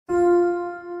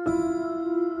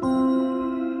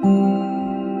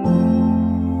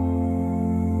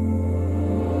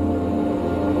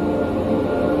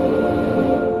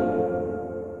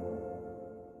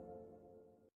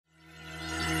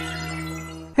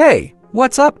Hey,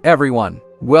 what's up everyone?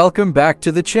 Welcome back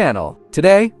to the channel.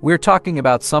 Today, we're talking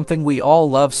about something we all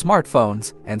love,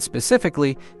 smartphones, and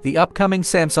specifically, the upcoming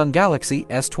Samsung Galaxy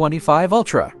S25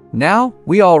 Ultra. Now,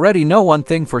 we already know one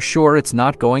thing for sure: it's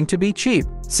not going to be cheap.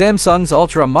 Samsung's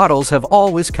Ultra models have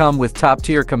always come with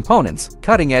top-tier components,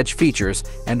 cutting-edge features,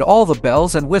 and all the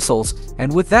bells and whistles,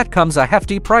 and with that comes a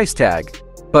hefty price tag.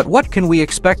 But what can we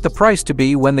expect the price to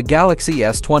be when the Galaxy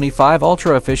S25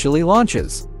 Ultra officially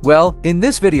launches? Well, in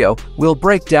this video, we'll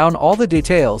break down all the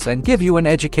details and give you an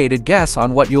educated guess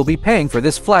on what you'll be paying for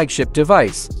this flagship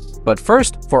device. But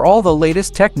first, for all the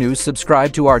latest tech news,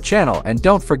 subscribe to our channel and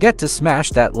don't forget to smash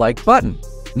that like button.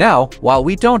 Now, while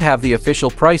we don't have the official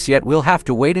price yet, we'll have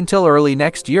to wait until early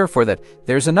next year for that.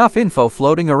 There's enough info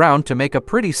floating around to make a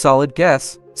pretty solid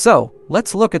guess. So,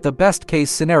 let's look at the best case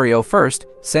scenario first.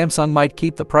 Samsung might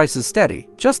keep the prices steady,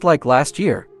 just like last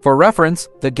year. For reference,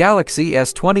 the Galaxy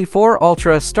S24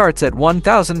 Ultra starts at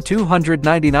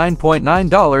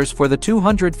 $1,299.9 for the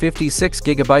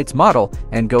 256GB model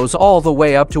and goes all the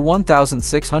way up to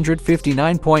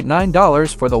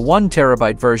 $1,659.9 for the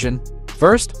 1TB version.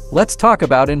 First, let's talk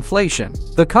about inflation.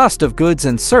 The cost of goods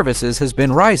and services has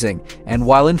been rising, and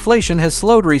while inflation has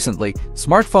slowed recently,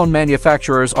 smartphone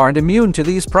manufacturers aren't immune to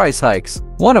these price hikes.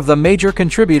 One of the major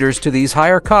contributors to these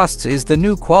higher costs is the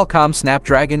new Qualcomm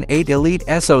Snapdragon 8 Elite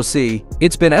SoC.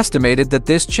 It's been estimated that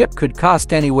this chip could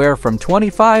cost anywhere from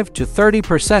 25 to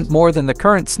 30% more than the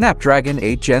current Snapdragon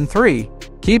 8 Gen 3.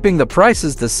 Keeping the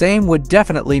prices the same would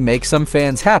definitely make some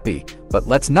fans happy, but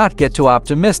let's not get too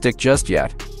optimistic just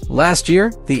yet. Last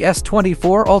year, the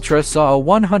S24 Ultra saw a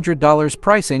 $100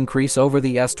 price increase over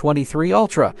the S23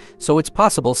 Ultra, so it's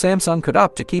possible Samsung could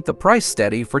opt to keep the price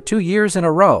steady for 2 years in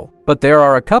a row. But there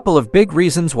are a couple of big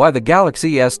reasons why the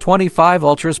Galaxy S25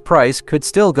 Ultra's price could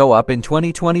still go up in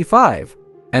 2025.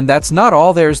 And that's not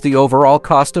all, there's the overall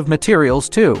cost of materials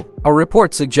too. A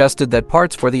report suggested that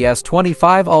parts for the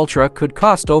S25 Ultra could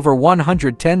cost over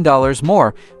 $110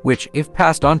 more, which, if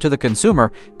passed on to the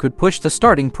consumer, could push the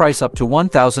starting price up to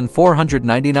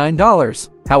 $1,499.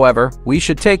 However, we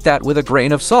should take that with a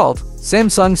grain of salt.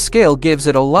 Samsung's scale gives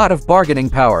it a lot of bargaining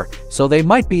power, so they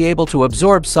might be able to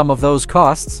absorb some of those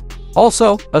costs.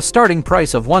 Also, a starting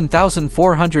price of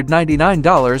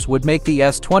 $1,499 would make the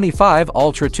S25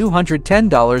 Ultra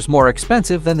 $210 more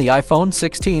expensive than the iPhone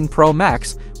 16 Pro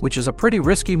Max, which is a pretty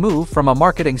risky move from a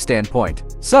marketing standpoint.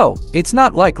 So, it's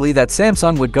not likely that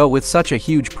Samsung would go with such a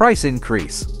huge price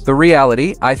increase. The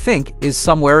reality, I think, is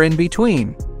somewhere in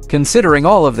between. Considering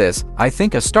all of this, I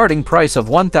think a starting price of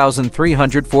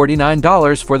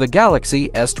 $1,349 for the Galaxy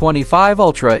S25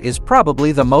 Ultra is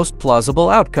probably the most plausible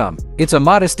outcome. It's a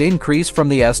modest increase from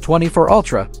the S24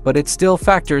 Ultra, but it still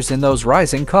factors in those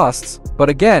rising costs. But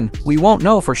again, we won't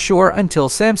know for sure until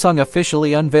Samsung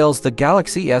officially unveils the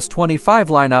Galaxy S25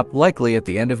 lineup, likely at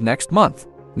the end of next month.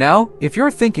 Now, if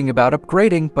you're thinking about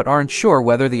upgrading but aren't sure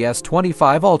whether the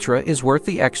S25 Ultra is worth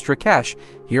the extra cash,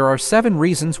 here are 7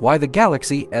 reasons why the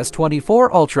Galaxy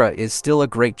S24 Ultra is still a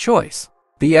great choice.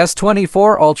 The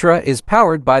S24 Ultra is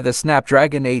powered by the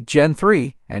Snapdragon 8 Gen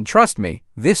 3, and trust me,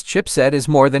 this chipset is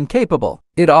more than capable.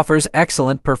 It offers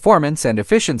excellent performance and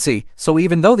efficiency, so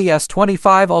even though the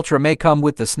S25 Ultra may come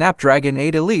with the Snapdragon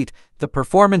 8 Elite, the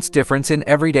performance difference in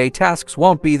everyday tasks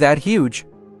won't be that huge.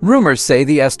 Rumors say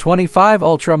the S25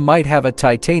 Ultra might have a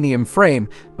titanium frame,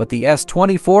 but the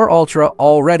S24 Ultra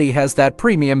already has that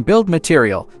premium build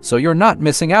material, so you're not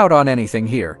missing out on anything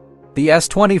here. The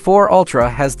S24 Ultra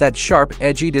has that sharp,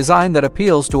 edgy design that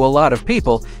appeals to a lot of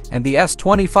people, and the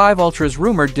S25 Ultra's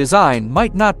rumored design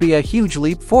might not be a huge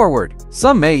leap forward.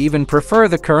 Some may even prefer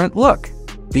the current look.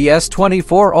 The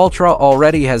S24 Ultra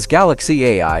already has Galaxy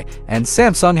AI, and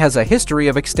Samsung has a history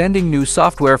of extending new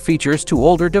software features to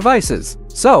older devices.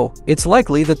 So, it's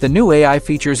likely that the new AI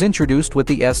features introduced with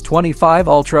the S25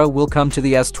 Ultra will come to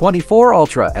the S24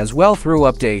 Ultra as well through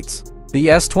updates. The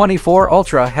S24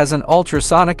 Ultra has an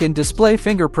ultrasonic in-display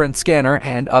fingerprint scanner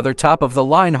and other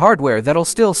top-of-the-line hardware that'll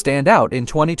still stand out in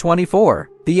 2024.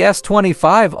 The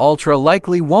S25 Ultra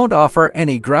likely won't offer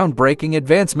any groundbreaking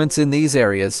advancements in these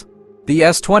areas. The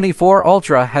S24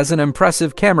 Ultra has an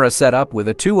impressive camera setup with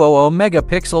a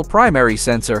 200-megapixel primary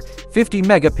sensor,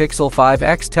 50-megapixel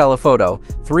 5x telephoto,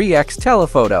 3x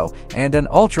telephoto, and an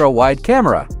ultra-wide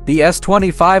camera. The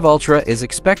S25 Ultra is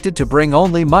expected to bring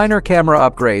only minor camera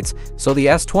upgrades, so the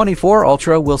S24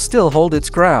 Ultra will still hold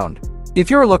its ground. If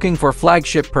you're looking for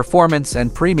flagship performance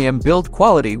and premium build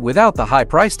quality without the high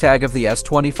price tag of the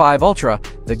S25 Ultra,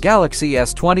 the Galaxy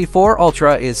S24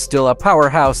 Ultra is still a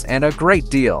powerhouse and a great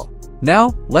deal.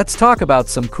 Now, let's talk about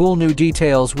some cool new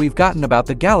details we've gotten about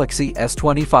the Galaxy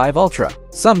S25 Ultra.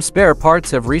 Some spare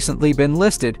parts have recently been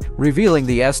listed, revealing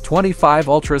the S25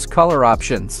 Ultra's color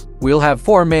options. We'll have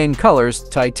 4 main colors: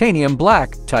 titanium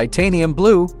black, titanium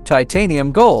blue,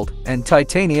 titanium gold, and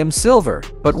titanium silver.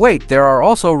 But wait, there are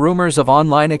also rumors of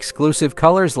online exclusive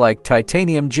colors like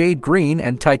titanium jade green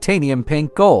and titanium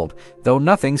pink gold, though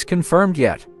nothing's confirmed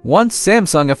yet. Once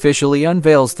Samsung officially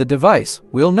unveils the device,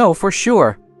 we'll know for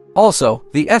sure. Also,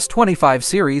 the S25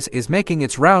 series is making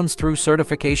its rounds through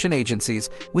certification agencies,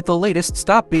 with the latest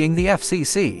stop being the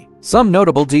FCC. Some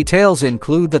notable details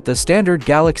include that the standard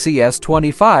Galaxy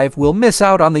S25 will miss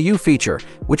out on the U feature,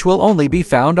 which will only be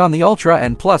found on the Ultra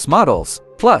and Plus models.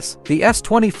 Plus, the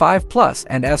S25 Plus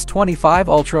and S25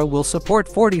 Ultra will support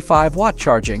 45-watt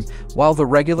charging, while the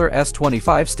regular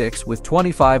S25 sticks with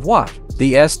 25-watt.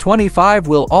 The S25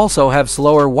 will also have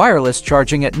slower wireless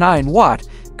charging at 9-watt,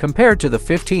 compared to the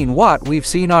 15-watt we've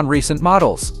seen on recent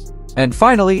models. And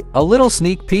finally, a little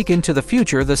sneak peek into the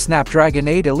future: the Snapdragon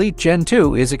 8 Elite Gen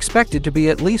 2 is expected to be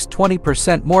at least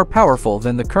 20% more powerful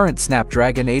than the current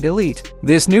Snapdragon 8 Elite.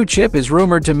 This new chip is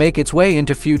rumored to make its way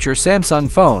into future Samsung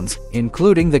phones,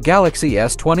 including the Galaxy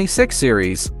S26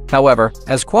 series. However,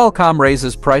 as Qualcomm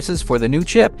raises prices for the new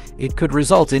chip, it could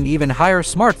result in even higher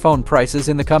smartphone prices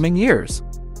in the coming years.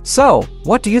 So,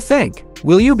 what do you think?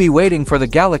 Will you be waiting for the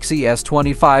Galaxy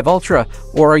S25 Ultra,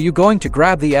 or are you going to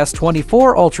grab the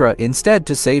S24 Ultra instead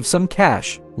to save some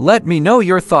cash? Let me know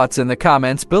your thoughts in the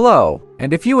comments below.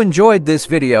 And if you enjoyed this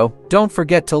video, don't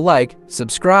forget to like,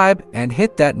 subscribe, and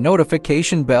hit that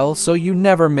notification bell so you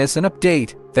never miss an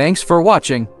update. Thanks for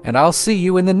watching, and I'll see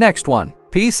you in the next one.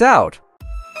 Peace out!